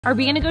Are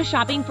we gonna go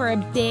shopping for a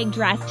big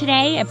dress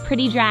today? A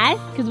pretty dress?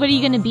 Because what are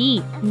you gonna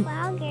be? A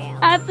flower girl.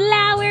 A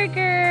flower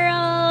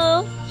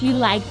girl! Do you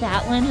like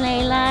that one,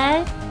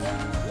 Layla?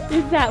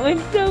 Is that one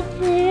so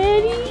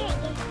pretty?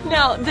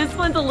 No, this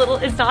one's a little,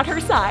 it's not her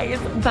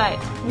size, but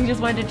we just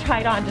wanted to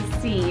try it on to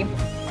see.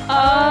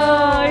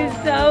 Oh, it's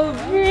so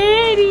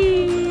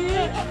pretty!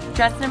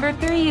 Dress number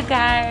 3, you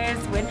guys.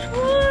 Which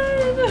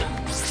one?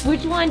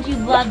 Which one do you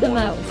love the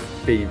most?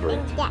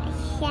 Favorite. Yeah.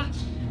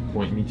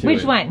 Point me to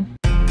Which it. one?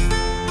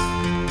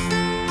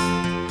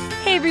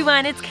 Hey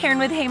everyone, it's Karen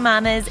with Hey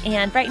Mamas,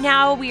 and right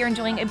now we are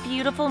enjoying a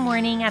beautiful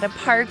morning at a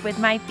park with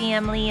my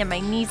family and my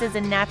nieces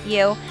and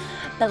nephew.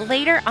 But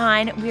later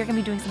on, we are gonna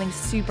be doing something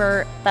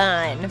super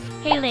fun.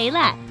 Hey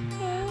Layla,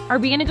 are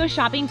we gonna go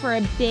shopping for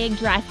a big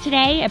dress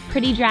today? A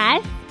pretty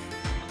dress?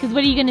 Because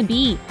what are you gonna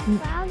be?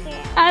 Flower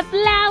girl. A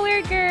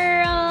flower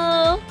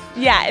girl!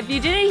 Yeah, if you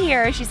didn't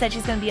hear, she said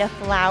she's gonna be a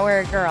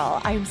flower girl.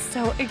 I'm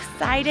so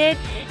excited.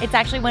 It's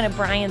actually one of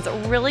Brian's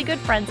really good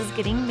friends is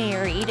getting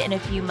married in a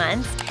few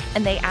months,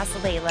 and they asked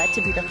Layla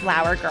to be the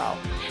flower girl.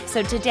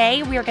 So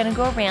today we are gonna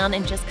go around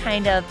and just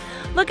kind of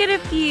look at a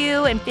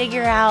few and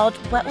figure out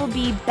what will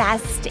be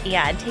best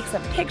and take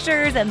some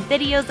pictures and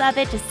videos of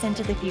it to send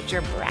to the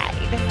future bride.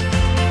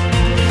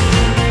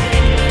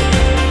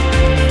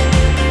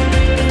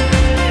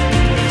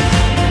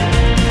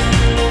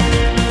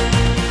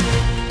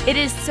 It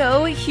is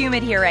so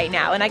humid here right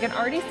now, and I can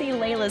already see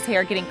Layla's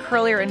hair getting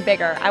curlier and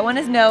bigger. I want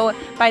to know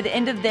by the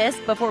end of this,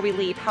 before we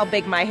leave, how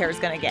big my hair is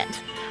going to get.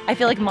 I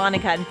feel like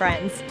Monica and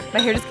Friends. My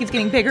hair just keeps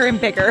getting bigger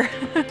and bigger.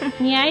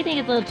 Yeah, I think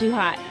it's a little too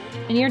hot.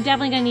 And you're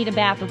definitely going to need a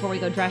bath before we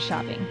go dress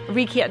shopping.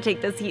 We can't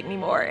take this heat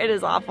anymore. It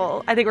is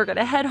awful. I think we're going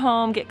to head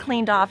home, get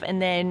cleaned off,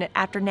 and then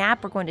after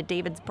nap, we're going to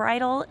David's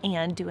Bridal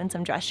and doing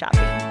some dress shopping.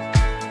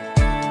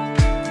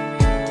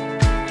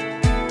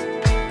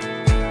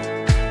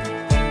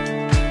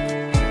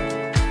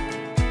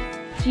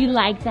 Do you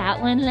like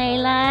that one,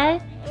 Layla?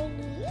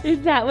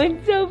 Is that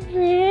one so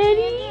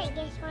pretty?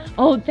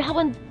 Oh, that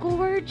one's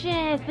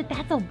gorgeous, but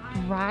that's so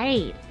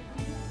bright.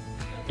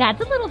 That's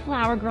a little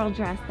flower girl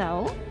dress,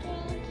 though.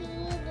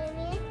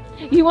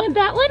 You want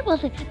that one? Well,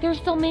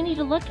 there's so many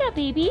to look at,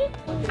 baby.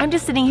 I'm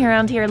just sitting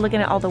around here looking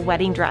at all the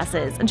wedding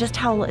dresses and just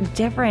how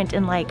different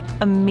and like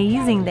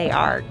amazing they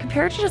are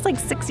compared to just like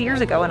 6 years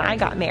ago when I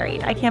got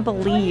married. I can't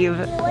believe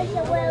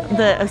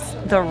the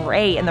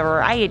array and the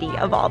variety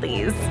of all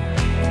these.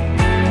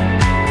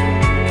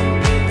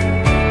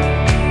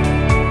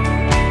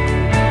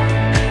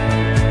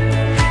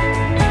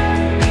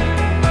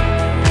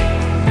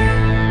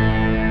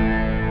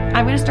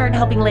 I'm gonna start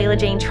helping Layla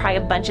Jane try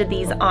a bunch of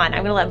these on.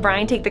 I'm gonna let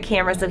Brian take the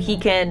camera so he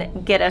can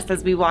get us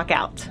as we walk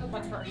out.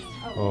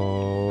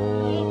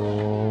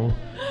 Oh.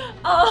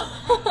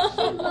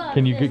 Oh.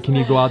 Can you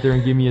go out there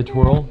and give me a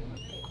twirl?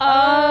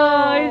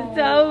 Oh, it's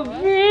so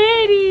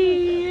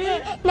pretty.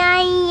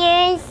 Now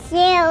you're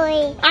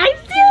silly. I'm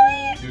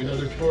silly. Do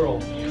another twirl.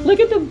 Look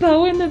at the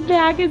bow in the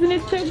back, isn't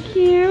it so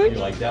cute? You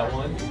like that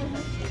one?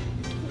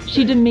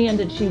 She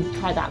demanded she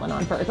try that one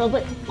on first. I was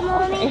like,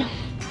 okay.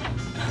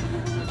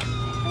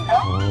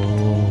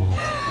 Oh.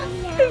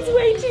 It's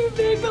way too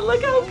big, but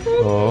look how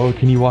pretty. Oh,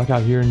 can you walk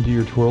out here and do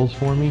your twirls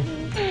for me?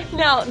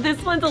 No,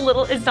 this one's a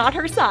little, it's not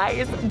her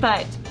size,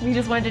 but we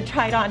just wanted to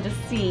try it on to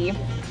see.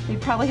 We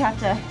probably have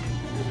to,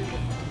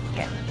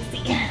 here, let's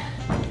see.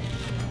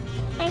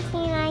 I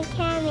see my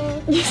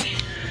tummy.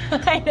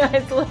 I know,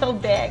 it's a little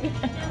big.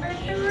 Number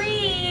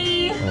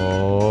 3.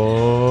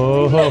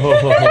 Oh.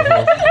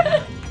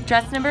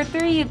 Dress number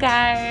 3, you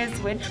guys.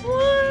 Which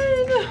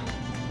one?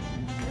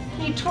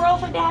 Can you twirl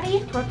for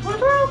Daddy? Twirl, twirl,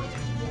 twirl.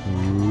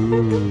 Ooh.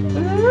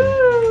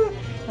 Ooh.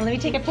 Well, let me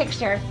take a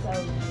picture.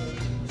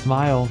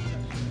 Smile.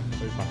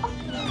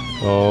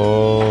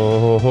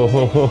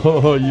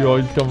 Oh, you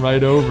always come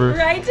right over.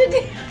 Right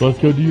to Let's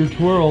go do your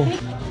twirl.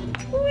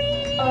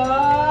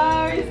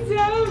 Oh,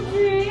 so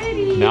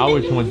pretty. Now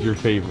which one's your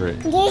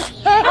favorite? Of course.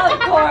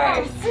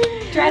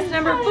 Dress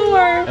number 4.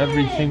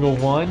 Every single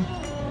one?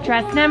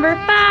 Dress number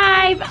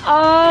 5.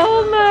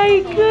 Oh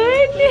my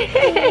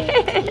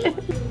goodness.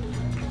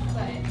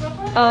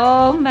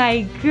 Oh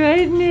my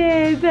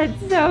goodness. That's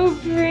so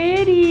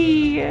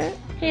pretty.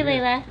 Hey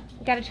Layla,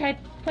 gotta try to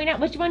point out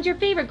which one's your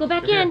favorite. Go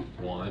back in.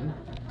 1,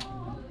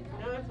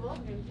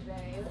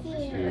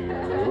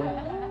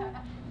 2,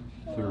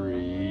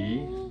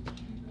 3,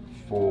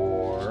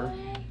 4,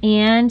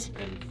 and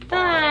and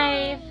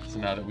 5. So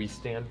now that we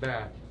stand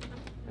back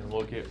and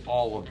look at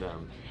all of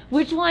them,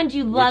 Which one do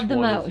you love the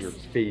which one most? is your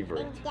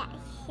favorite?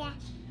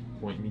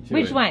 Point me to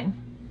Which it. one?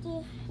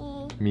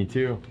 Me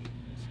too.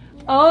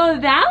 Oh,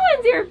 that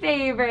one's your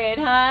favorite,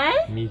 huh?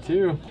 Me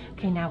too.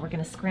 Okay, now we're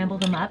gonna scramble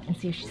them up and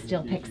see if she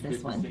still picks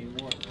this one.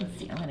 Let's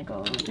see, I'm gonna go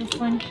over this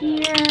one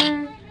here.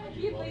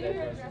 This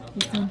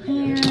one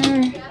here.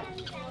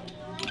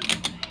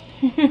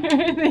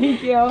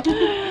 Thank you.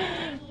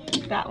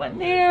 That one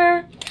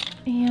there.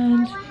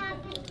 And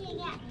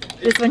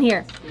this one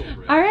here.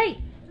 All right,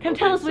 come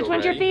tell us which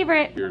one's your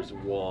favorite. Here's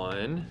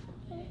 1.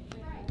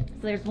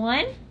 So there's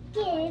 1,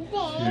 2,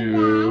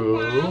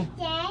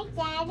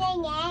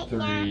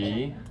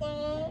 3,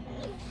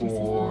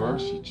 4,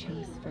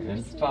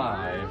 and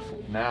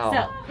 5. Now,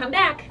 So, come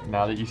back.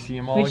 now that you see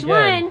them all Which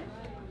again, one?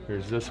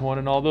 here's this one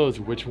and all those.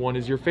 Which one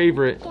is your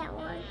favorite? That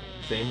one.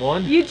 Same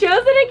one? You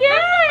chose it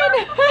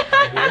again.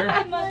 Here?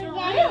 That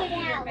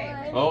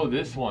one. Oh,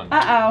 this one.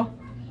 Uh-oh.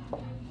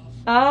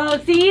 Oh,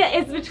 see?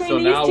 It's between So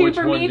these now two which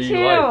for one me, do too.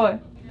 you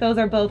like? Those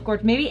are both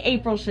gorgeous. Maybe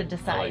April should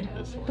decide. I like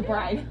this one. The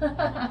bride.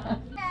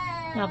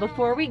 Now,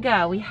 before we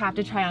go, we have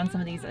to try on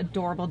some of these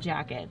adorable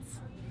jackets.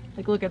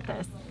 Like, look at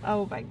this.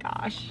 Oh, my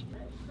gosh.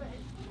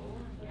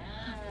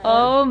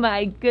 Oh,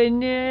 my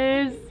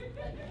goodness.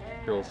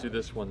 Here, let's do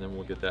this one, then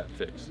we'll get that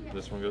fixed.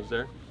 This one goes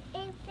there?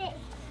 It fits.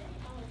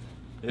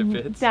 It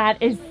fits?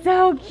 That is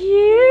so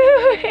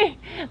cute.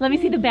 Let me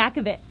see the back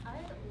of it.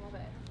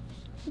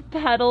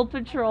 Pedal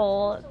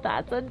Patrol.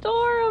 That's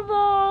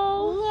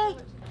adorable. Yeah.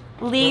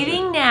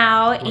 Leaving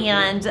now,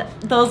 and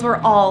those were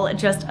all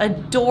just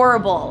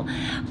adorable.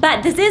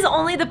 But this is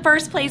only the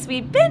first place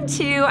we've been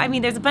to. I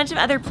mean, there's a bunch of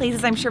other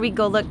places I'm sure we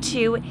go look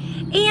to,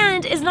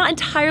 and it's not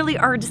entirely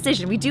our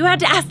decision. We do have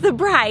to ask the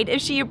bride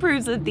if she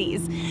approves of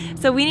these.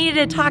 So we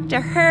needed to talk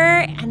to her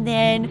and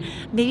then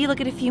maybe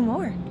look at a few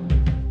more.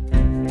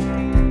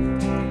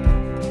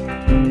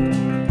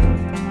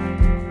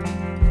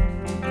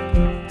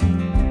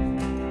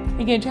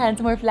 You gonna try on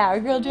some more flower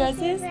girl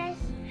dresses?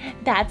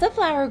 That's a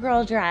flower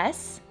girl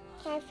dress.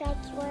 Can I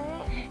fetch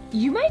one?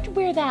 You might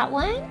wear that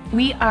one.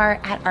 We are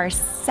at our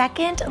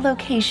second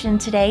location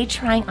today,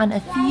 trying on a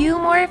few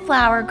more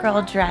flower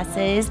girl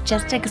dresses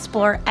just to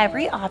explore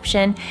every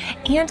option.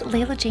 And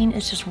Layla Jane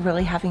is just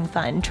really having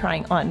fun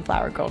trying on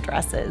flower girl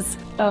dresses.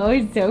 Oh,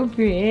 it's so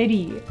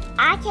pretty.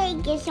 I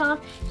take this off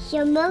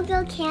so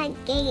Mojo can't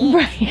get it.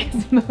 Right,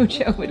 because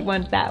Mojo would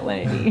want that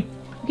one.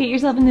 Look at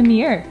yourself in the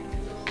mirror.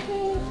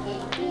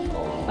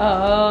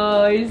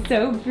 Oh, it's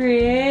so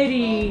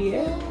pretty.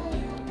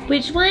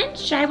 Which one?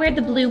 Should I wear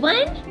the blue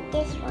one?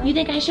 This one. You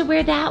think I should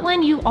wear that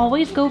one? You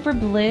always go for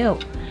blue.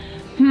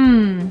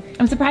 I'm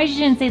surprised you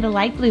didn't say the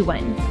light blue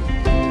one.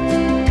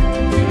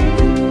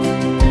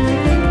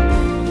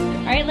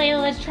 All right,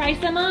 Layla, let's try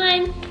some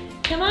on.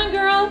 Come on,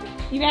 girl.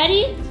 You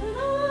ready?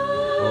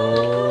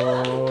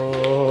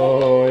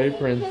 Oh, hey,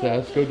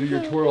 princess. Go do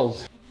your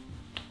twirls.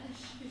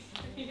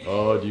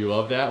 Oh, do you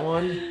love that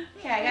one?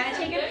 Okay, I gotta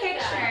take a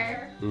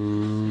picture.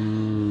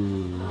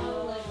 Ooh.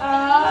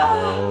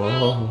 Oh.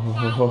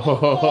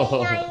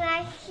 Oh.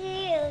 My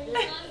shoes.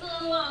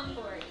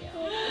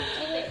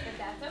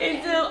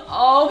 It's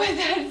oh, but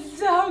that's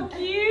so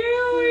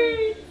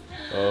cute.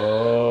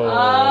 Oh.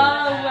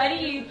 Oh, what do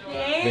you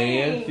think?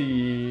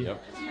 Fancy. Yep.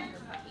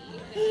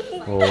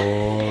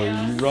 Oh,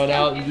 you run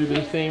out and do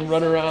the same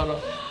run around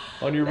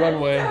on your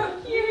runway. So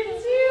cute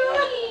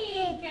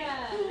too.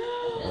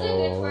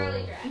 Oh.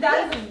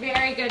 That's a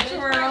very good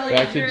twirly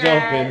Back to dress.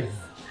 jumping.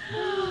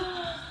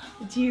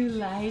 Do you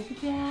like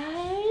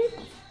that?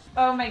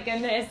 Oh my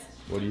goodness.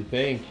 What do you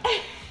think?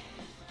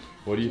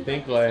 What do you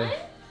think, Lay?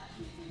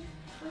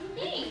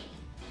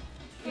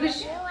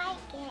 Which, I like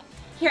it.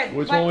 here,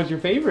 Which one was your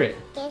favorite?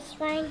 This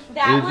one.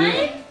 that Is one?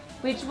 it?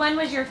 Which one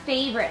was your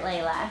favorite,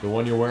 Layla? The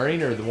one you're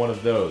wearing or the one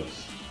of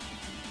those?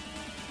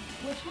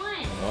 Which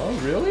one? Oh,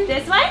 really?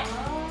 This one?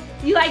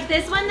 You like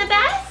this one the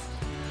best?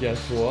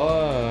 Guess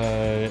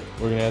what?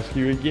 We're gonna ask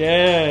you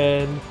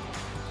again.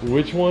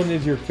 Which one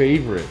is your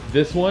favorite?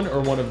 This one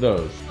or one of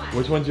those?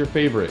 Which one's your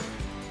favorite?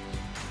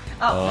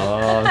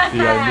 Oh, see,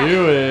 I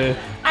knew it.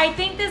 I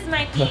think this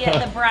might be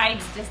the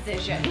bride's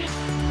decision.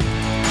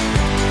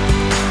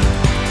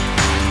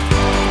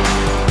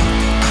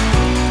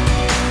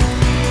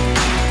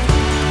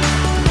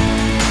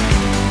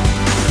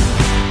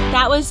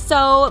 That was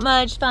so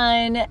much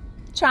fun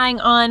trying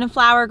on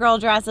flower girl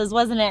dresses,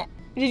 wasn't it?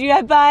 Did you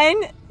have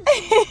fun?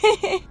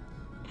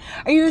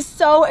 Are you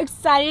so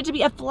excited to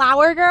be a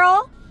flower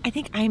girl? I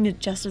think I'm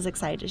just as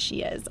excited as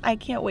she is. I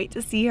can't wait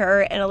to see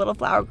her in a little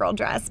flower girl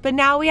dress. But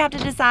now we have to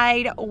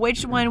decide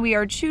which one we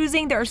are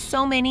choosing. There are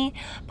so many,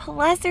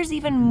 plus there's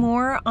even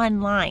more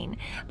online.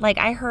 Like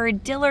I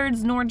heard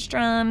Dillard's,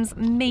 Nordstrom's,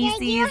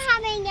 Macy's.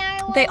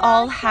 They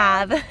all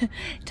have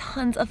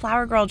tons of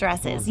flower girl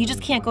dresses. You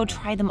just can't go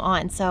try them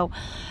on. So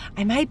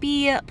I might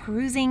be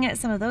perusing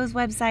some of those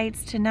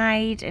websites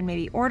tonight and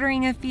maybe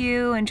ordering a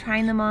few and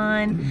trying them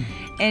on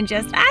and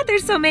just,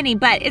 there's so many,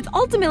 but it's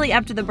ultimately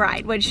up to the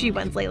bride what she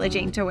wants Layla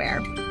Jane to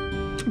wear.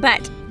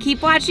 But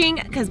keep watching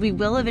because we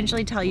will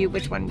eventually tell you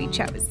which one we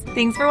chose.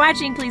 Thanks for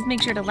watching. Please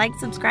make sure to like,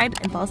 subscribe,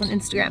 and follow us on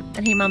Instagram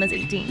at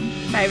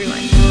HeyMamas18. Bye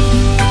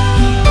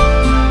everyone.